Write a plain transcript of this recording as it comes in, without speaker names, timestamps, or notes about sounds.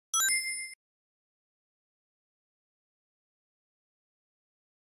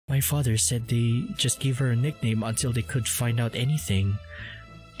My father said they just gave her a nickname until they could find out anything.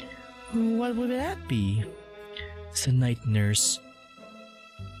 What would that be? The night nurse.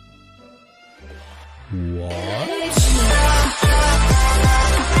 What?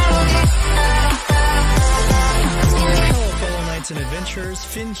 Hello fellow knights and adventurers,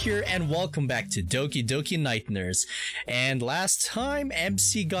 Finn here and welcome back to Doki Doki Night Nurse. And last time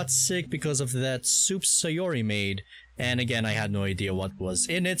MC got sick because of that soup Sayori made. And again, I had no idea what was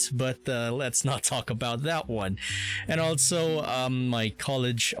in it, but let's not talk about that one. And also, my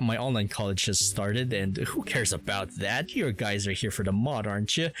online college has started, and who cares about that? You guys are here for the mod,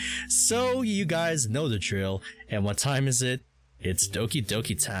 aren't you? So you guys know the drill. And what time is it? It's Doki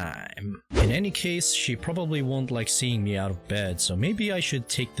Doki time. In any case, she probably won't like seeing me out of bed, so maybe I should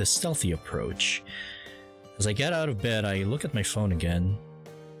take the stealthy approach. As I get out of bed, I look at my phone again.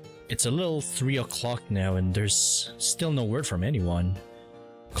 It's a little 3 o'clock now and there's still no word from anyone.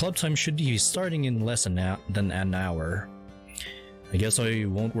 Club time should be starting in less than an hour. I guess I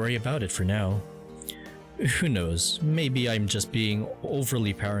won't worry about it for now. Who knows, maybe I'm just being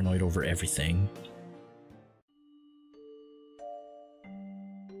overly paranoid over everything.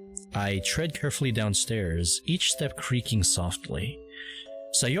 I tread carefully downstairs, each step creaking softly.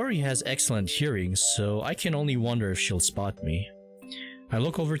 Sayori has excellent hearing, so I can only wonder if she'll spot me. I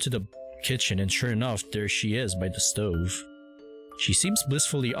look over to the kitchen and sure enough, there she is by the stove. She seems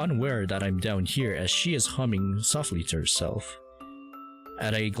blissfully unaware that I'm down here as she is humming softly to herself.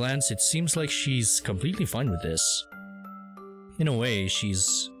 At a glance, it seems like she's completely fine with this. In a way, she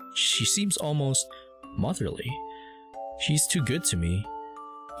seems almost motherly. She's too good to me.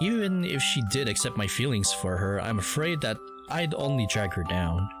 Even if she did accept my feelings for her, I'm afraid that I'd only drag her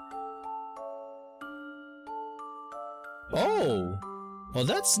down. Oh! Well,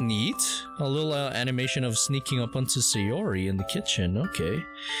 that's neat. A little animation of sneaking up onto Sayori in the kitchen, okay.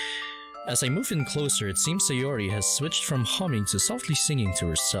 As I move in closer, it seems Sayori has switched from humming to softly singing to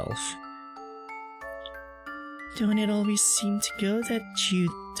herself. Don't it always seem to go that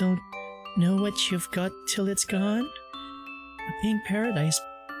you don't know what you've got till it's gone? A pink paradise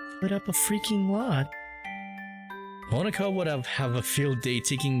put up a freaking lot. Monica would have a field day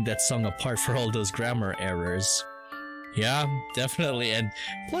taking that song apart for all those grammar errors. Yeah, definitely, and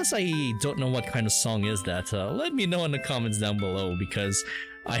plus I don't know what kind of song is that. Let me know in the comments down below because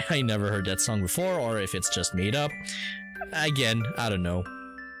I never heard that song before, or if it's just made up. Again, I don't know.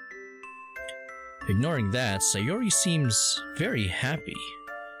 Ignoring that, Sayori seems very happy.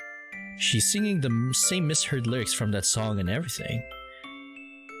 She's singing the same misheard lyrics from that song and everything.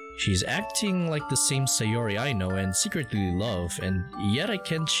 She's acting like the same Sayori I know and secretly love, and yet I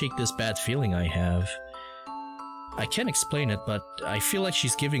can't shake this bad feeling I have. I can't explain it, but I feel like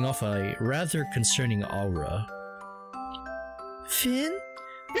she's giving off a rather concerning aura. Finn?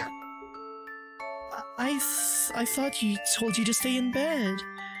 Yeah. I thought you told you to stay in bed.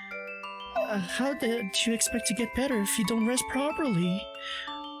 How did you expect to get better if you don't rest properly?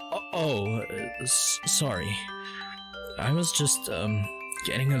 Sorry. I was just,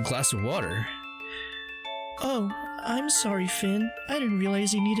 getting a glass of water. Oh, I'm sorry, Finn. I didn't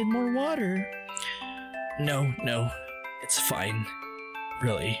realize you needed more water. No, it's fine.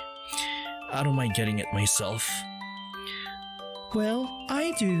 Really. I don't mind getting it myself. Well,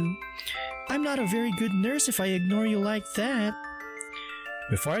 I do. I'm not a very good nurse if I ignore you like that.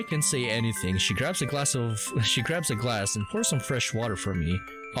 Before I can say anything, she grabs a glass and pours some fresh water for me.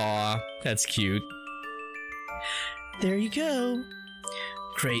 Aw, that's cute. There you go.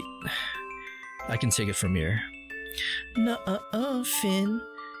 Great. I can take it from here. Nuh-uh, Finn.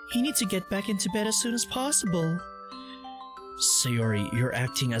 You need to get back into bed as soon as possible. Sayori, you're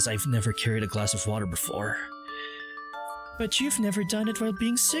acting as I've never carried a glass of water before. But you've never done it while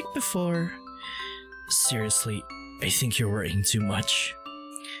being sick before. Seriously, I think you're worrying too much.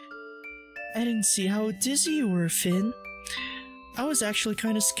 I didn't see how dizzy you were, Finn. I was actually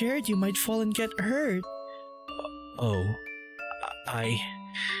kind of scared you might fall and get hurt. I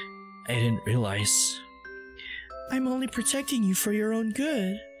didn't realize. I'm only protecting you for your own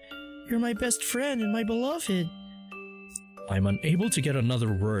good. You're my best friend and my beloved. I'm unable to get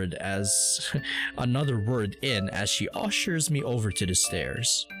another word in as she ushers me over to the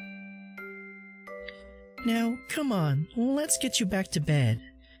stairs. Now, come on, let's get you back to bed.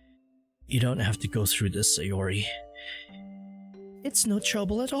 You don't have to go through this, Sayori. It's no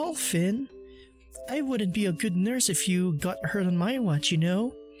trouble at all, Finn. I wouldn't be a good nurse if you got hurt on my watch, you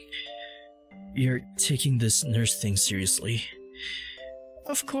know? You're taking this nurse thing seriously.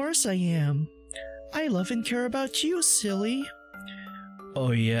 Of course I am. I love and care about you, silly.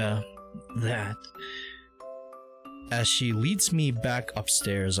 Oh yeah, that. As she leads me back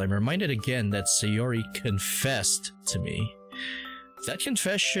upstairs, I'm reminded again that Sayori confessed to me. That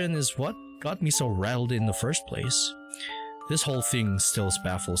confession is what got me so rattled in the first place. This whole thing still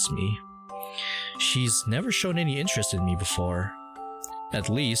baffles me. She's never shown any interest in me before. At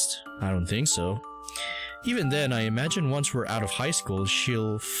least, I don't think so. Even then, I imagine once we're out of high school,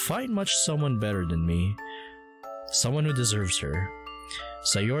 she'll find someone better than me. Someone who deserves her.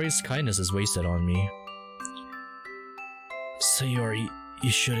 Sayori's kindness is wasted on me. Sayori,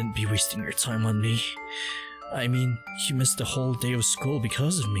 you shouldn't be wasting your time on me. I mean, you missed the whole day of school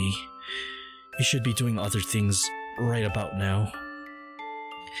because of me. You should be doing other things right about now.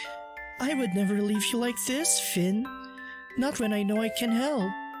 I would never leave you like this, Finn. Not when I know I can help.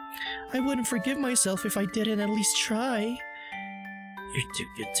 I wouldn't forgive myself if I didn't at least try. You're too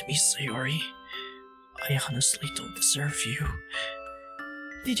good to me, Sayori. I honestly don't deserve you.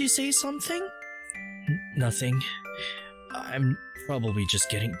 Did you say something? Nothing. I'm probably just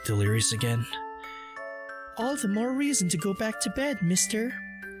getting delirious again. All the more reason to go back to bed, mister.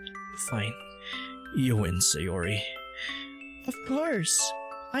 Fine. You win, Sayori. Of course.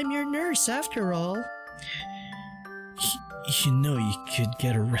 I'm your nurse after all. You know you could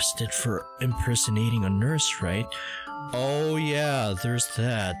get arrested for impersonating a nurse, right? Oh yeah, there's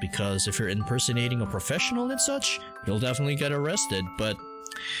that, because if you're impersonating a professional and such, you'll definitely get arrested, but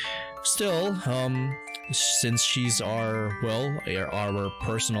still, since she's our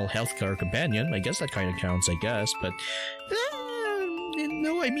personal healthcare companion, I guess that kind of counts, I guess, but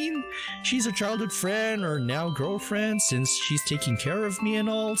no, I mean, she's a childhood friend or now girlfriend since she's taking care of me and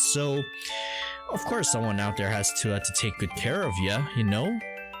all, so of course someone out there has to take good care of you, you know?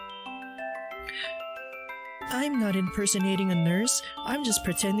 I'm not impersonating a nurse. I'm just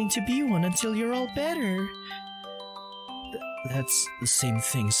pretending to be one until you're all better. That's the same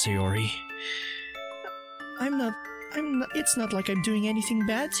thing, Sayori. It's not like I'm doing anything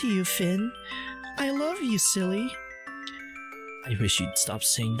bad to you, Finn. I love you, silly. I wish you'd stop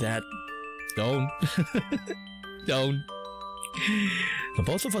saying that. Don't. Don't. The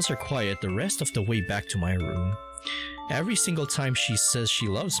both of us are quiet the rest of the way back to my room. Every single time she says she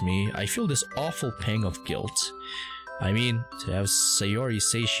loves me, I feel this awful pang of guilt. I mean, to have Sayori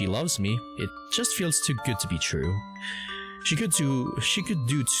say she loves me, it just feels too good to be true. She could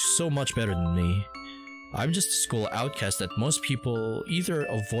do so much better than me. I'm just a school outcast that most people either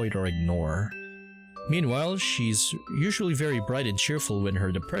avoid or ignore. Meanwhile, she's usually very bright and cheerful when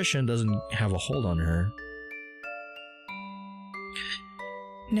her depression doesn't have a hold on her.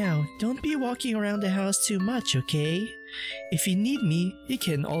 Now, don't be walking around the house too much, okay? If you need me, you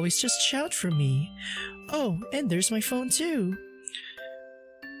can always just shout for me. Oh, and there's my phone too.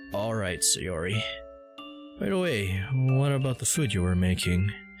 Alright, Sayori. By the way, what about the food you were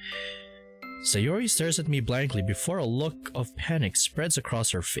making? Sayori stares at me blankly before a look of panic spreads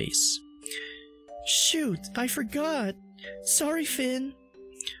across her face. Shoot, I forgot. Sorry, Finn.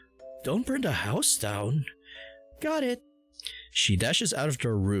 Don't burn the house down. Got it. She dashes out of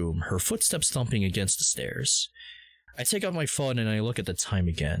the room, her footsteps thumping against the stairs. I take out my phone and I look at the time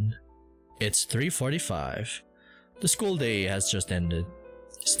again. It's 3:45. The school day has just ended.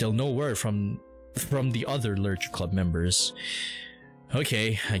 Still no word from the other Lurch Club members.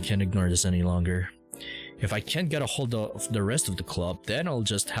 Okay, I can't ignore this any longer. If I can't get a hold of the rest of the club, then I'll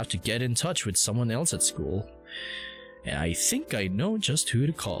just have to get in touch with someone else at school. And I think I know just who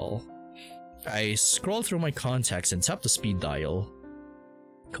to call. I scroll through my contacts and tap the speed dial.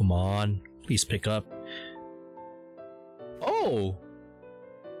 Come on, please pick up. Oh!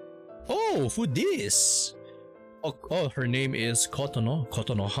 Oh, who this? Oh, her name is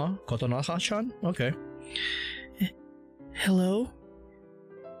Kotonoha-chan? Okay. Hello?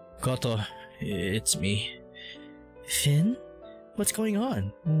 Koto, it's me. Finn? What's going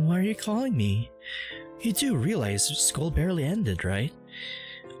on? Why are you calling me? You do realize school barely ended, right?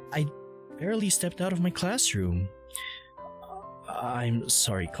 I barely stepped out of my classroom. I'm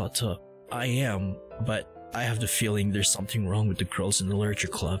sorry, Koto. I am, but I have the feeling there's something wrong with the girls in the literature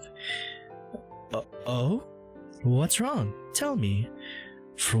club. Oh? What's wrong? Tell me.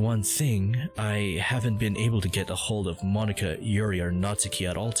 For one thing, I haven't been able to get a hold of Monica, Yuri, or Natsuki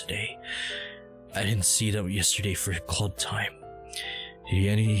at all today. I didn't see them yesterday for club time.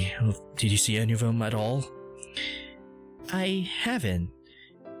 Did you see any of them at all? I haven't.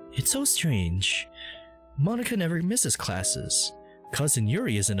 It's so strange. Monica never misses classes. Cousin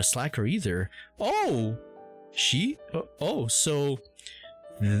Yuri isn't a slacker either. Oh! She? Oh, so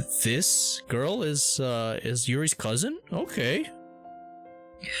this girl is Yuri's cousin? Okay.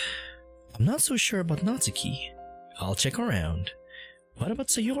 I'm not so sure about Natsuki. I'll check around. What about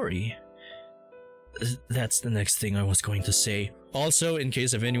Sayori? That's the next thing I was going to say. Also, in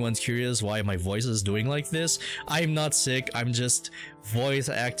case if anyone's curious why my voice is doing like this, I'm not sick, I'm just voice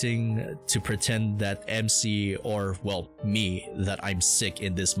acting to pretend that MC, or well, me, that I'm sick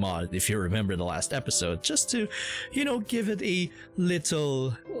in this mod, if you remember the last episode, just to, you know, give it a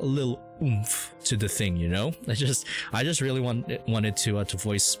little oomph to the thing, you know? I just really wanted to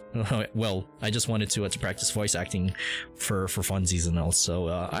voice, well, I just wanted to practice voice acting for funsies and all, so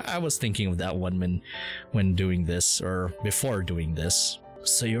I was thinking of that one when doing this, or before doing this.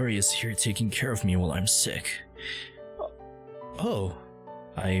 Sayori is here taking care of me while I'm sick. Oh,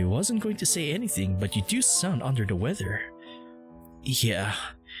 I wasn't going to say anything, but you do sound under the weather. Yeah,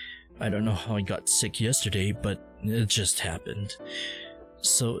 I don't know how I got sick yesterday, but it just happened.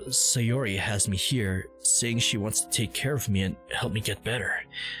 So Sayori has me here, saying she wants to take care of me and help me get better.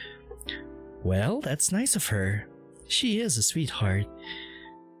 Well, that's nice of her. She is a sweetheart.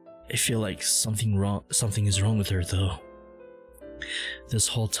 I feel like something is wrong with her though. This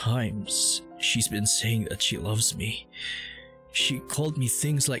whole time, she's been saying that she loves me. She called me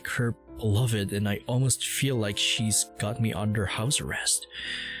things like her beloved, and I almost feel like she's got me under house arrest.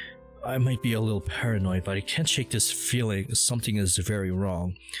 I might be a little paranoid, but I can't shake this feeling something is very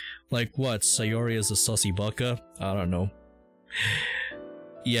wrong. Like what, Sayori is a sussy baka? I don't know.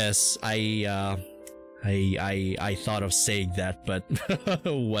 Yes, I thought of saying that, but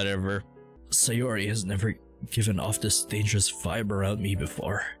whatever. Sayori has never given off this dangerous vibe around me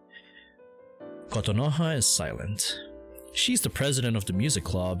before. Kotonoha is silent. She's the president of the music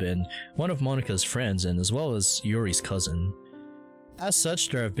club and one of Monika's friends, and as well as Yuri's cousin. As such,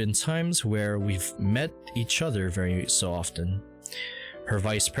 there have been times where we've met each other very so often. Her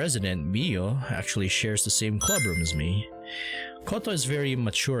vice president, Mio, actually shares the same club room as me. Koto is very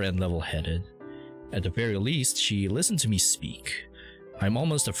mature and level-headed. At the very least, she listened to me speak. I'm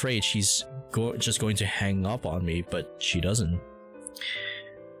almost afraid she's just going to hang up on me, but she doesn't.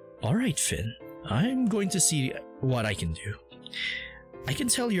 Alright, Finn. I'm going to see what I can do. I can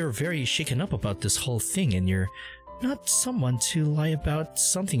tell you're very shaken up about this whole thing, and you're not someone to lie about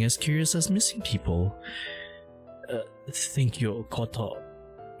something as curious as missing people. Thank you, Koto.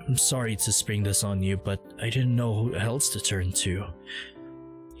 I'm sorry to spring this on you, but I didn't know who else to turn to.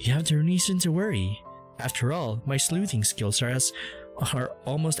 You have no reason to worry. After all, my sleuthing skills are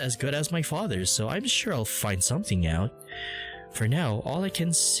almost as good as my father's, so I'm sure I'll find something out. For now, all I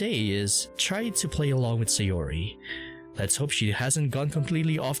can say is try to play along with Sayori. Let's hope she hasn't gone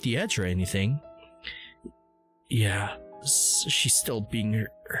completely off the edge or anything. Yeah, she's still being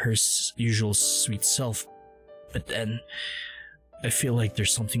her usual sweet self, but then I feel like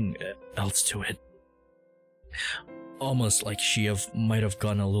there's something else to it. Almost like she might have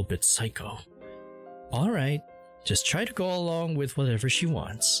gone a little bit psycho. Alright, just try to go along with whatever she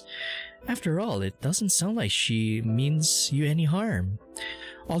wants. After all, it doesn't sound like she means you any harm.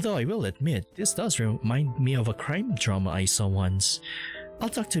 Although I will admit, this does remind me of a crime drama I saw once. I'll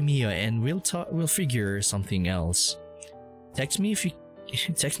talk to Mia and we'll figure something else. Text me if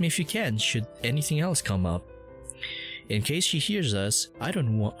you can, should anything else come up. In case she hears us, I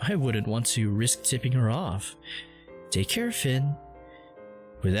wouldn't want to risk tipping her off. Take care, Finn.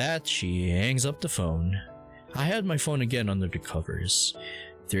 With that, she hangs up the phone. I had my phone again under the covers.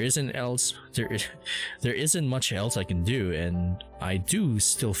 There isn't much else I can do, and I do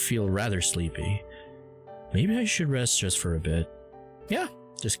still feel rather sleepy. Maybe I should rest just for a bit. Yeah,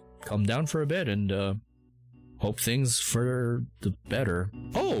 just come down for a bit and hope things for the better.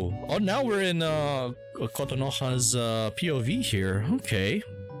 Oh, now we're in Kotonoha's POV here. Okay.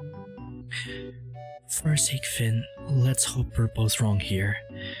 For our sake, Finn, let's hope we're both wrong here.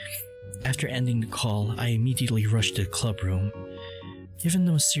 After ending the call, I immediately rushed to the club room. Given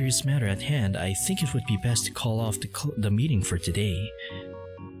the mysterious matter at hand, I think it would be best to call off the meeting for today.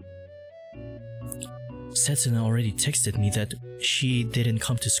 Setsun already texted me that she didn't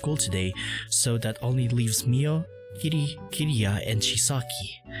come to school today, so that only leaves Mio, Kiriya, and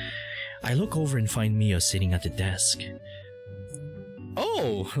Chisaki. I look over and find Mio sitting at the desk.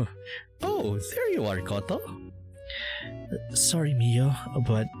 Oh, there you are, Koto. Sorry, Mio,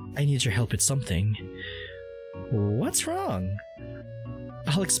 but I need your help with something. What's wrong?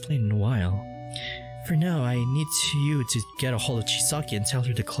 I'll explain in a while. For now, I need you to get a hold of Chisaki and tell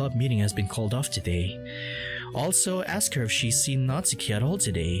her the club meeting has been called off today. Also, ask her if she's seen Natsuki at all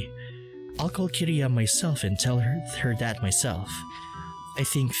today. I'll call Kiriya myself and tell her that myself. I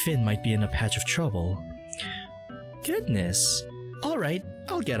think Finn might be in a patch of trouble. Goodness. Alright,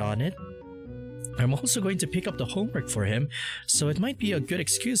 I'll get on it. I'm also going to pick up the homework for him, so it might be a good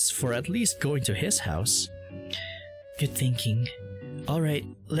excuse for at least going to his house. Good thinking. Alright,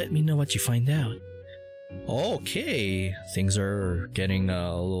 let me know what you find out. Okay, things are getting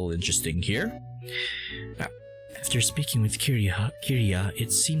a little interesting here. After speaking with Kiria,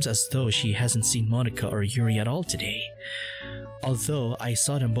 it seems as though she hasn't seen Monica or Yuri at all today. Although I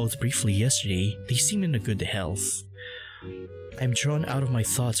saw them both briefly yesterday, they seem in a good health. I'm drawn out of my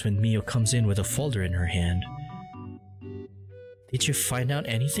thoughts when Mio comes in with a folder in her hand. Did you find out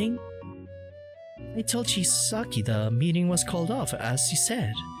anything? I told Chisaki the meeting was called off, as she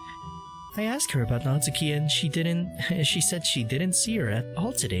said. I asked her about Natsuki and she said she didn't see her at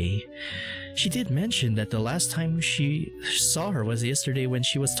all today. She did mention that the last time she saw her was yesterday when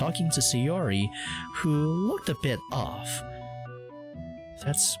she was talking to Sayori, who looked a bit off.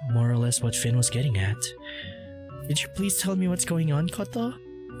 That's more or less what Finn was getting at. Did you please tell me what's going on, Koto?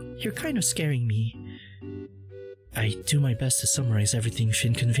 You're kind of scaring me. I do my best to summarize everything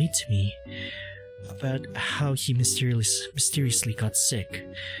Finn conveyed to me. About how he mysteriously got sick.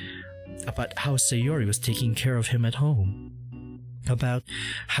 About how Sayori was taking care of him at home. About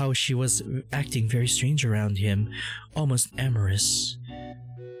how she was acting very strange around him, almost amorous.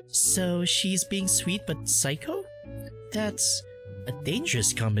 So she's being sweet but psycho? That's a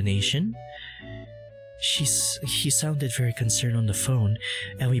dangerous combination. He sounded very concerned on the phone,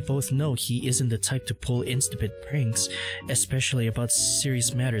 and we both know he isn't the type to pull stupid pranks, especially about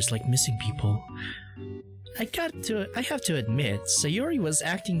serious matters like missing people. I have to admit, Sayori was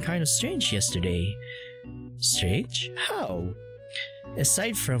acting kind of strange yesterday. Strange? How?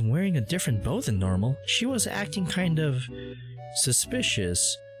 Aside from wearing a different bow than normal, she was acting kind of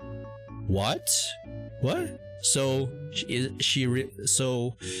suspicious. What? What? So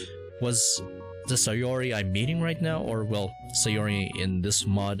was the Sayori I'm meeting right now, or well, Sayori in this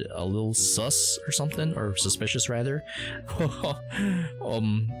mod a little sus or something, or suspicious rather?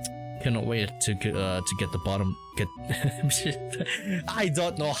 Cannot wait to get the bottom. I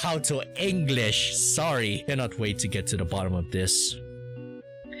don't know how to English. Sorry. Cannot wait to get to the bottom of this.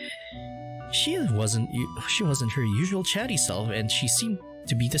 She wasn't her usual chatty self, and she seemed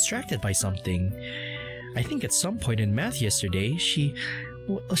to be distracted by something. I think at some point in math yesterday, she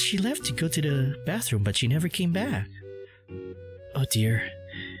left to go to the bathroom, but she never came back. Oh dear.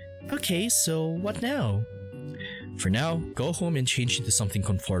 Okay, so what now? For now, go home and change into something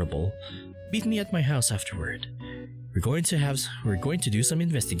comfortable. Meet me at my house afterward. We're going to do some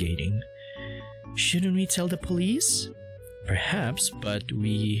investigating. Shouldn't we tell the police? Perhaps, but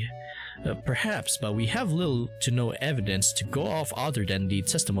we have little to no evidence to go off other than the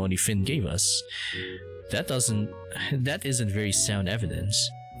testimony Finn gave us. That isn't very sound evidence.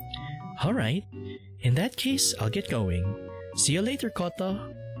 Alright, in that case, I'll get going. See you later,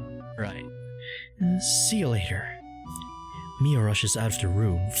 Koto. Right. See you later. Mio rushes out of the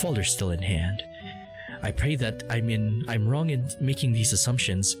room, folder still in hand. I pray that I'm wrong in making these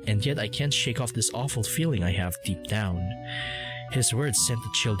assumptions, and yet I can't shake off this awful feeling I have deep down. His words sent a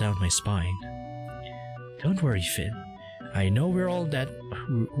chill down my spine. Don't worry, Finn. I know we aren't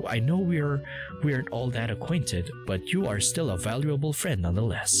all that acquainted, but you are still a valuable friend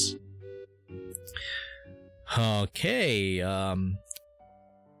nonetheless. Okay,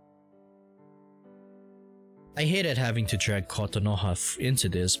 I hated having to drag Kotonoha into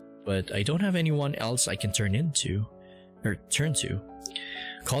this, but I don't have anyone else I can turn to.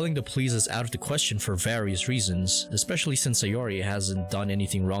 Calling the police is out of the question for various reasons, especially since Sayori hasn't done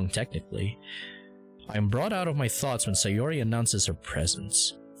anything wrong technically. I am brought out of my thoughts when Sayori announces her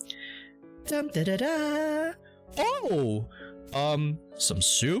presence. Dum-da-da-da! Oh! Some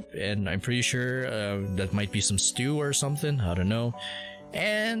soup, and I'm pretty sure that might be some stew or something, I don't know.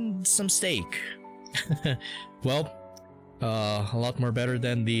 And some steak. Well, a lot more better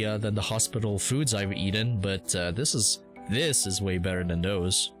than the hospital foods I've eaten, but this is way better than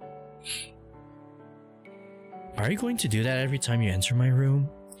those. Are you going to do that every time you enter my room?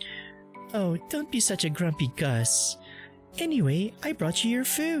 Oh, don't be such a grumpy Gus. Anyway, I brought you your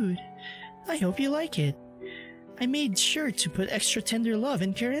food. I hope you like it. I made sure to put extra tender love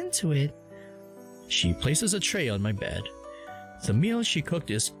and care into it. She places a tray on my bed. The meal she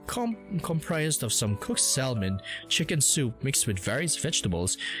cooked is comprised of some cooked salmon, chicken soup mixed with various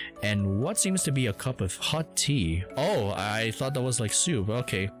vegetables, and what seems to be a cup of hot tea. Oh, I thought that was like soup.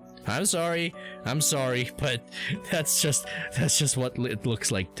 Okay. I'm sorry, but that's just what it looks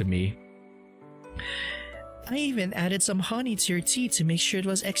like to me. I even added some honey to your tea to make sure it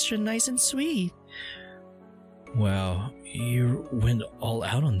was extra nice and sweet. Wow, you went all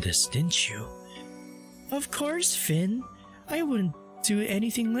out on this, didn't you? Of course, Finn. I wouldn't do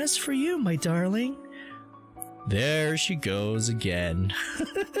anything less for you, my darling. There she goes again.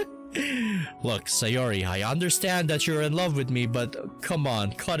 Look, Sayori, I understand that you're in love with me, but come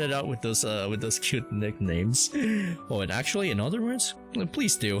on, cut it out with those cute nicknames. Oh, and actually, in other words,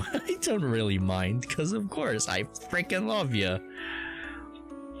 please do. I don't really mind, because of course, I freaking love you.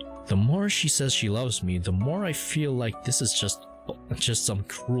 The more she says she loves me, the more I feel like this is just some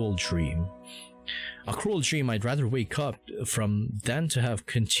cruel dream. A cruel dream I'd rather wake up from than to have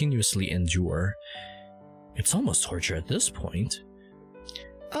continuously endure. It's almost torture at this point.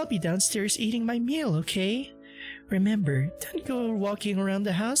 I'll be downstairs eating my meal, okay? Remember, don't go walking around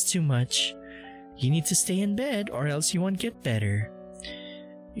the house too much. You need to stay in bed or else you won't get better.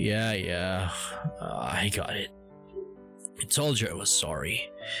 Yeah, I got it. I told you I was sorry.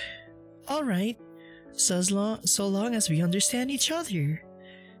 Alright, so long as we understand each other.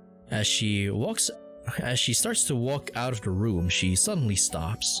 As she starts to walk out of the room, she suddenly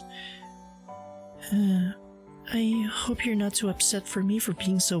stops. I hope you're not too upset for me for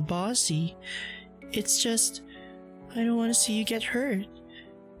being so bossy. It's just, I don't want to see you get hurt.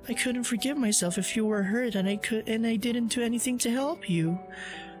 I couldn't forgive myself if you were hurt and I didn't do anything to help you.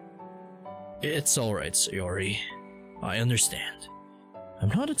 It's alright, Sayori. I understand. I'm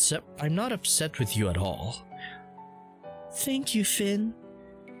not upset with you at all. Thank you, Finn.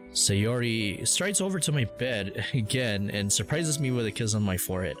 Sayori strides over to my bed again and surprises me with a kiss on my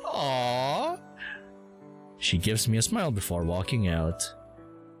forehead. Aww! She gives me a smile before walking out.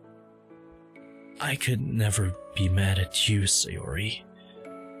 I could never be mad at you, Sayori.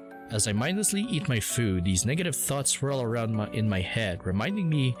 As I mindlessly eat my food, these negative thoughts swirl around in my head, reminding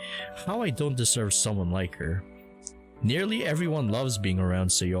me how I don't deserve someone like her. Nearly everyone loves being around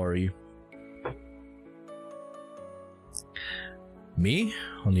Sayori. Me,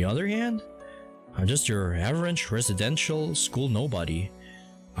 on the other hand, I'm just your average residential school nobody.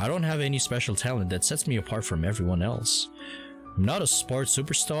 I don't have any special talent that sets me apart from everyone else. I'm not a sports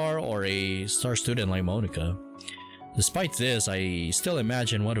superstar or a star student like Monica. Despite this, I still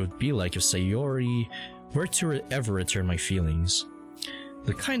imagine what it would be like if Sayori were to ever return my feelings.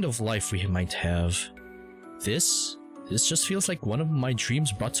 The kind of life we might have. This just feels like one of my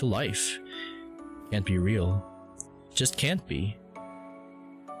dreams brought to life. Can't be real. Just can't be.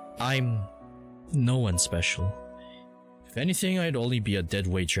 I'm no one special. If anything, I'd only be a dead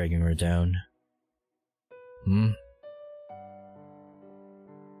weight dragging her down.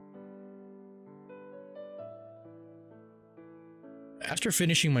 After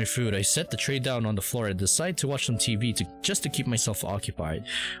finishing my food, I set the tray down on the floor and decide to watch some TV just to keep myself occupied.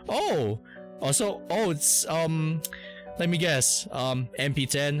 It's let me guess.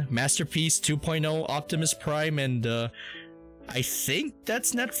 MP10, Masterpiece 2.0, Optimus Prime, and I think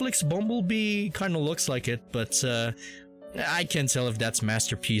that's Netflix Bumblebee. Kinda looks like it, but I can't tell if that's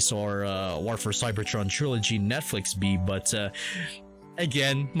Masterpiece or War for Cybertron Trilogy Netflix B, but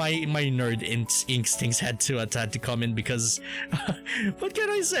again, my nerd instincts had to come in because what can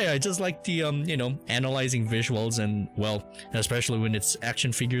I say? I just like the analyzing visuals and, well, especially when it's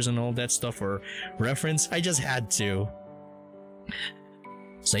action figures and all that stuff or reference, I just had to.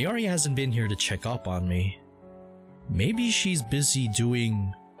 Sayori hasn't been here to check up on me. Maybe she's busy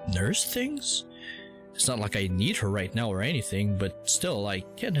doing nurse things? It's not like I need her right now or anything, but still, I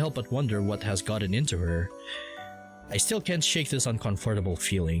can't help but wonder what has gotten into her. I still can't shake this uncomfortable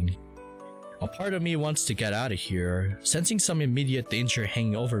feeling. A part of me wants to get out of here, sensing some immediate danger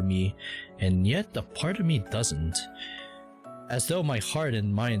hanging over me, and yet a part of me doesn't. As though my heart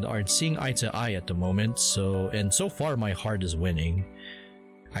and mind aren't seeing eye to eye at the moment, so far my heart is winning.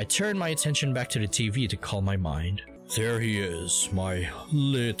 I turn my attention back to the TV to calm my mind. There he is, my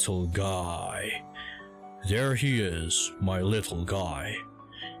little guy. There he is, my little guy.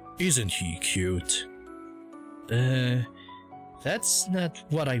 Isn't he cute? That's not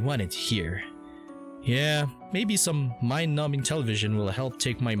what I wanted to hear. Yeah, maybe some mind-numbing television will help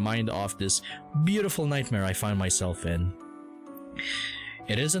take my mind off this beautiful nightmare I find myself in.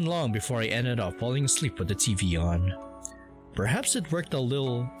 It isn't long before I ended up falling asleep with the TV on. Perhaps it worked a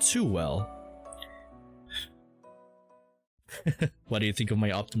little too well. What do you think of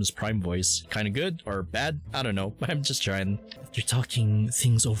my Optimus Prime voice? Kinda good or bad? I don't know, I'm just trying. After talking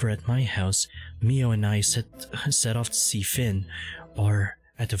things over at my house, Mio and I set off to see Finn, or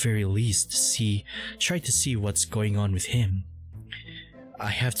at the very least, try to see what's going on with him.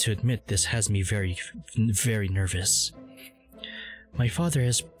 I have to admit this has me very, very nervous. My father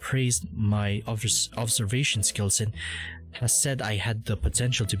has praised my observation skills and has said I had the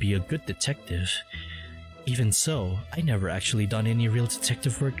potential to be a good detective. Even so, I never actually done any real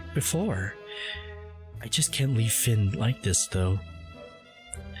detective work before. I just can't leave Finn like this though.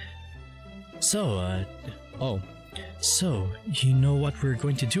 So, you know what we're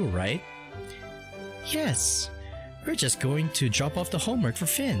going to do, right? Yes. We're just going to drop off the homework for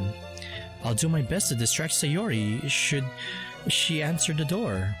Finn. I'll do my best to distract Sayori should she answer the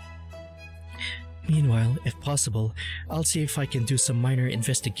door. Meanwhile, if possible, I'll see if I can do some minor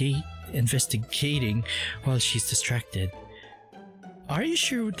investigating while she's distracted. Are you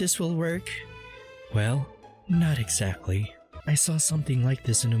sure this will work? Well, not exactly. I saw something like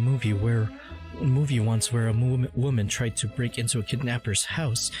this in a movie once where a woman tried to break into a kidnapper's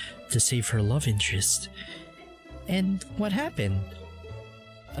house to save her love interest. And what happened?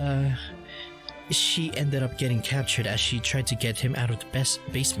 She ended up getting captured as she tried to get him out of the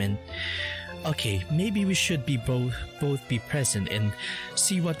basement. Okay, maybe we should both be present and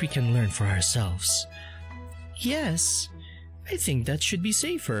see what we can learn for ourselves. Yes, I think that should be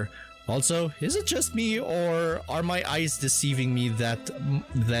safer. Also, is it just me or are my eyes deceiving me that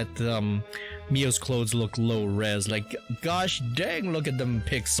Mio's clothes look low res? Like, gosh dang, look at them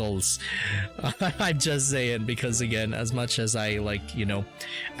pixels. I'm just saying, because again, as much as I like, you know,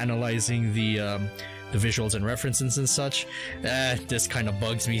 analyzing the visuals and references and such, this kind of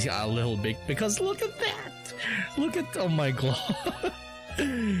bugs me a little bit because look at that. Look at, oh my god.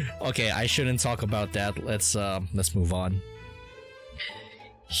 Okay, I shouldn't talk about that. Let's move on.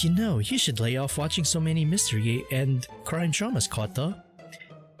 You know, you should lay off watching so many mystery and crime dramas, Kota.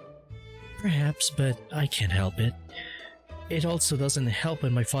 Perhaps, but I can't help it. It also doesn't help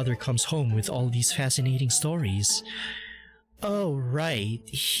when my father comes home with all these fascinating stories. Oh, right,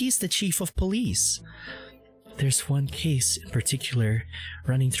 he's the chief of police. There's one case in particular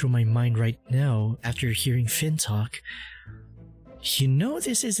running through my mind right now after hearing Finn talk. You know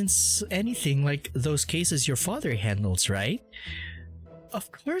this isn't anything like those cases your father handles, right? Of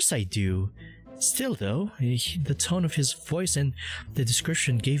course I do. Still though, the tone of his voice and the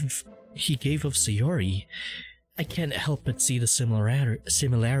description he gave of Sayori, I can't help but see the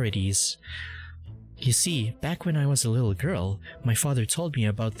similarities. You see, back when I was a little girl, my father told me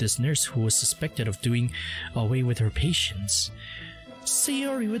about this nurse who was suspected of doing away with her patients.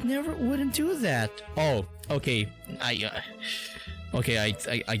 Sayori wouldn't do that. Oh, okay. I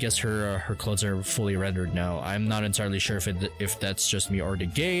guess her clothes are fully rendered now. I'm not entirely sure if that's just me or the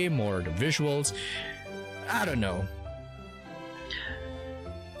game or the visuals. I don't know.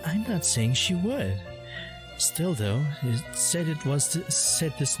 I'm not saying she would. Still though, it said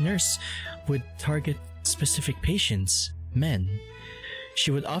this nurse would target specific patients, men.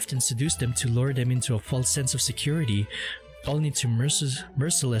 She would often seduce them to lure them into a false sense of security, only to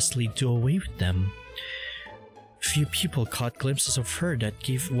mercilessly do away with them. Few people caught glimpses of her that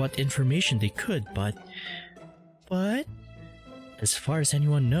gave what information they could, but as far as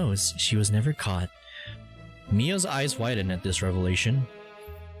anyone knows, she was never caught. Mio's eyes widen at this revelation.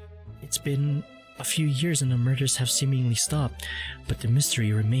 It's been a few years and the murders have seemingly stopped, but the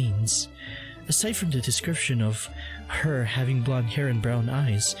mystery remains. Aside from the description of her having blonde hair and brown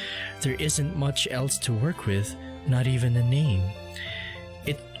eyes, there isn't much else to work with, not even a name.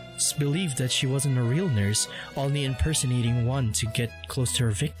 It's believed that she wasn't a real nurse, only impersonating one to get close to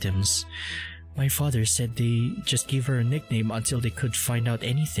her victims. My father said they just gave her a nickname until they could find out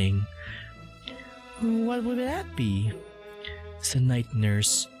anything. What would that be? The night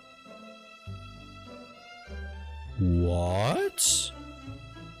nurse. What?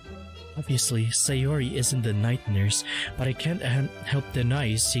 Obviously, Sayori isn't the night nurse, but I can't help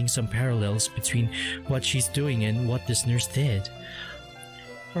deny seeing some parallels between what she's doing and what this nurse did.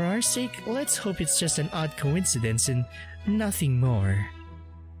 For our sake, let's hope it's just an odd coincidence and nothing more.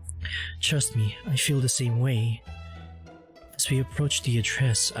 Trust me, I feel the same way. As we approach the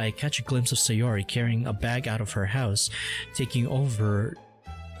address, I catch a glimpse of Sayori carrying a bag out of her house, taking over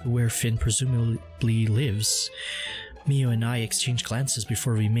where Finn presumably lives. Mio and I exchange glances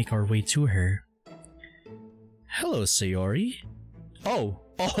before we make our way to her. Hello, Sayori. Oh,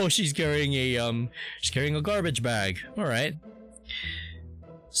 she's carrying a garbage bag. All right.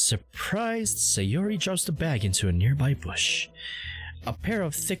 Surprised, Sayori drops the bag into a nearby bush. A pair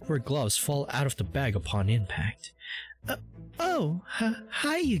of thick-wear gloves fall out of the bag upon impact.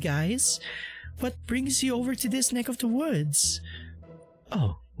 Hi you guys. What brings you over to this neck of the woods?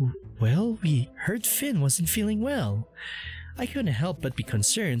 Oh, well, we heard Finn wasn't feeling well. I couldn't help but be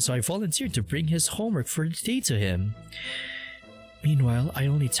concerned, so I volunteered to bring his homework for the day to him. Meanwhile, I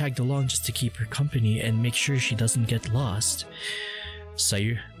only tagged along just to keep her company and make sure she doesn't get lost.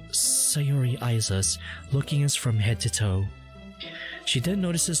 Sayori eyes us, looking us from head to toe. She then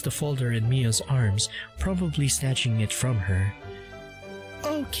notices the folder in Mia's arms, probably snatching it from her.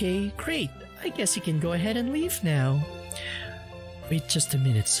 Okay, great. I guess you can go ahead and leave now. Wait just a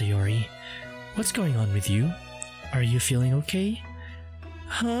minute, Sayori. What's going on with you? Are you feeling okay?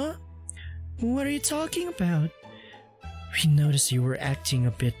 Huh? What are you talking about? We noticed you were acting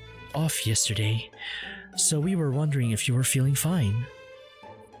a bit off yesterday, so we were wondering if you were feeling fine.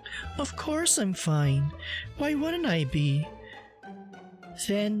 Of course I'm fine. Why wouldn't I be?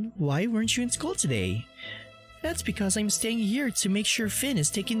 Then why weren't you in school today? That's because I'm staying here to make sure Finn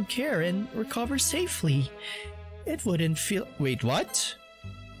is taken care and recovers safely. It wouldn't feel— Wait, what?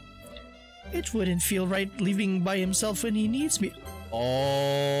 It wouldn't feel right leaving by himself when he needs me.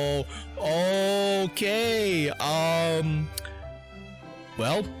 Oh, okay.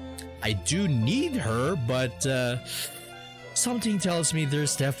 Well, I do need her, but something tells me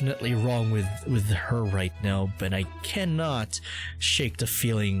there's definitely wrong with her right now, but I cannot shake the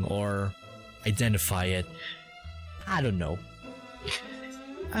feeling or identify it. I don't know.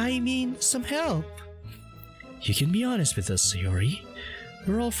 I mean, some help. You can be honest with us, Sayori.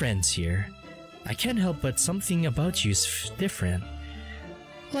 We're all friends here. I can't help but something about you is different.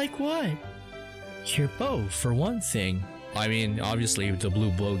 Like what? Your bow, for one thing. I mean, obviously the blue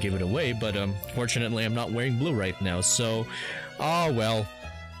bow gave it away, but fortunately I'm not wearing blue right now, so... Oh well.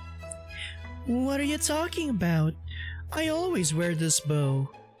 What are you talking about? I always wear this bow.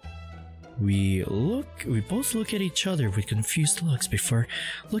 We both look at each other with confused looks before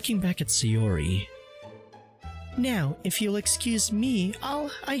looking back at Sayori. Now, if you'll excuse me,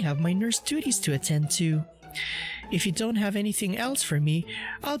 I have my nurse duties to attend to. If you don't have anything else for me,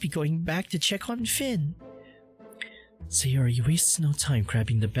 I'll be going back to check on Finn. Sayori wastes no time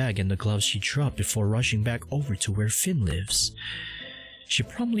grabbing the bag and the gloves she dropped before rushing back over to where Finn lives. She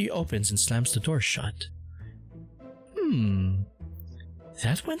promptly opens and slams the door shut.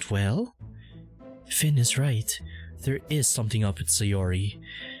 That went well. Finn is right. There is something up with Sayori.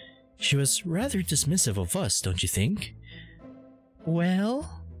 She was rather dismissive of us, don't you think?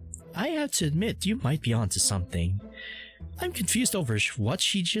 Well, I have to admit you might be onto something. I'm confused over what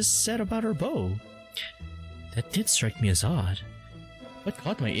she just said about her bow. That did strike me as odd. What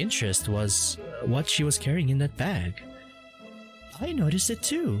caught my interest was what she was carrying in that bag. I noticed it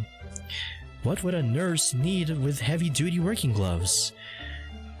too. What would a nurse need with heavy-duty working gloves?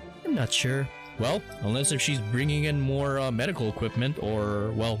 I'm not sure. Well, unless if she's bringing in more medical equipment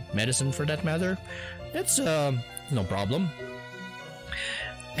or, well, medicine for that matter, that's no problem.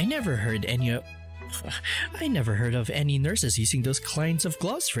 I never heard of any nurses using those kinds of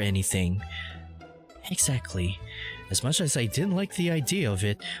gloves for anything. Exactly. As much as I didn't like the idea of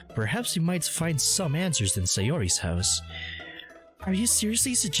it, perhaps we might find some answers in Sayori's house. Are you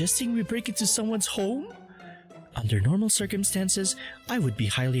seriously suggesting we break into someone's home? Under normal circumstances, I would be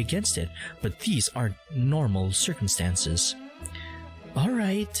highly against it, but these aren't normal circumstances.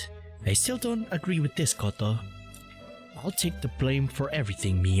 Alright, I still don't agree with this, Koto. I'll take the blame for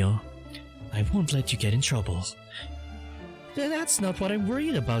everything, Mio. I won't let you get in trouble. That's not what I'm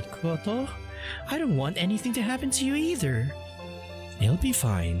worried about, Koto. I don't want anything to happen to you either. It'll be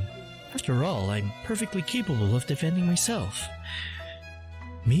fine. After all, I'm perfectly capable of defending myself.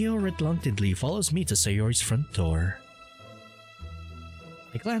 Mio reluctantly follows me to Sayori's front door.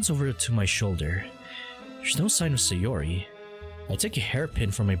 I glance over to my shoulder. There's no sign of Sayori. I take a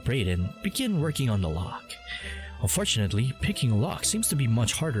hairpin from my braid and begin working on the lock. Unfortunately, picking a lock seems to be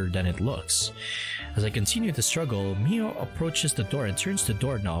much harder than it looks. As I continue to struggle, Mio approaches the door and turns the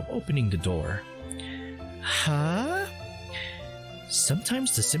doorknob, opening the door. Huh?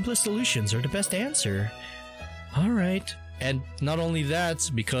 Sometimes the simplest solutions are the best answer. Alright. And not only that,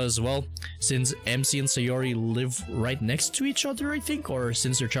 because, well, since MC and Sayori live right next to each other, I think, or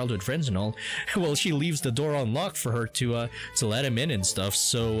since they're childhood friends and all, well, she leaves the door unlocked for her to let him in and stuff,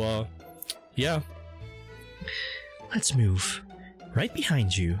 so, yeah. Let's move. Right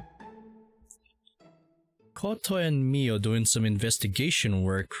behind you. Koto and Mio doing some investigation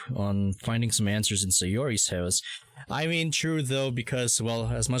work on finding some answers in Sayori's house. I mean, true though, because,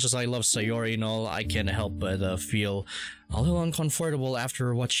 well, as much as I love Sayori and all, I can't help but feel a little uncomfortable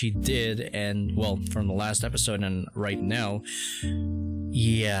after what she did, and, well, from the last episode and right now.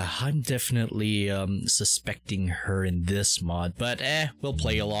 Yeah, I'm definitely suspecting her in this mod, but we'll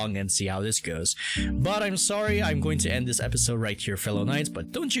play along and see how this goes. But I'm sorry, I'm going to end this episode right here, fellow knights,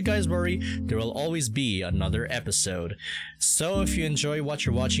 but don't you guys worry, there will always be another episode. So if you enjoy what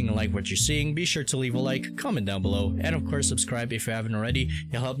you're watching and like what you're seeing, be sure to leave a like, comment down below, and of course subscribe if you haven't already.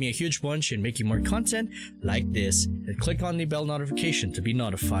 It'll help me a huge bunch in making more content like this, and click on the bell notification to be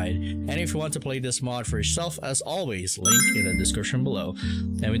notified. And if you want to play this mod for yourself, as always, link in the description below.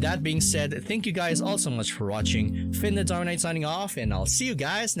 And with that being said, thank you guys all so much for watching. Finn the Dark Knight signing off, and I'll see you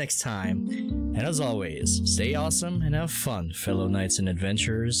guys next time. And as always, stay awesome and have fun, fellow knights and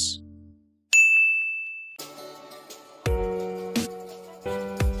adventurers.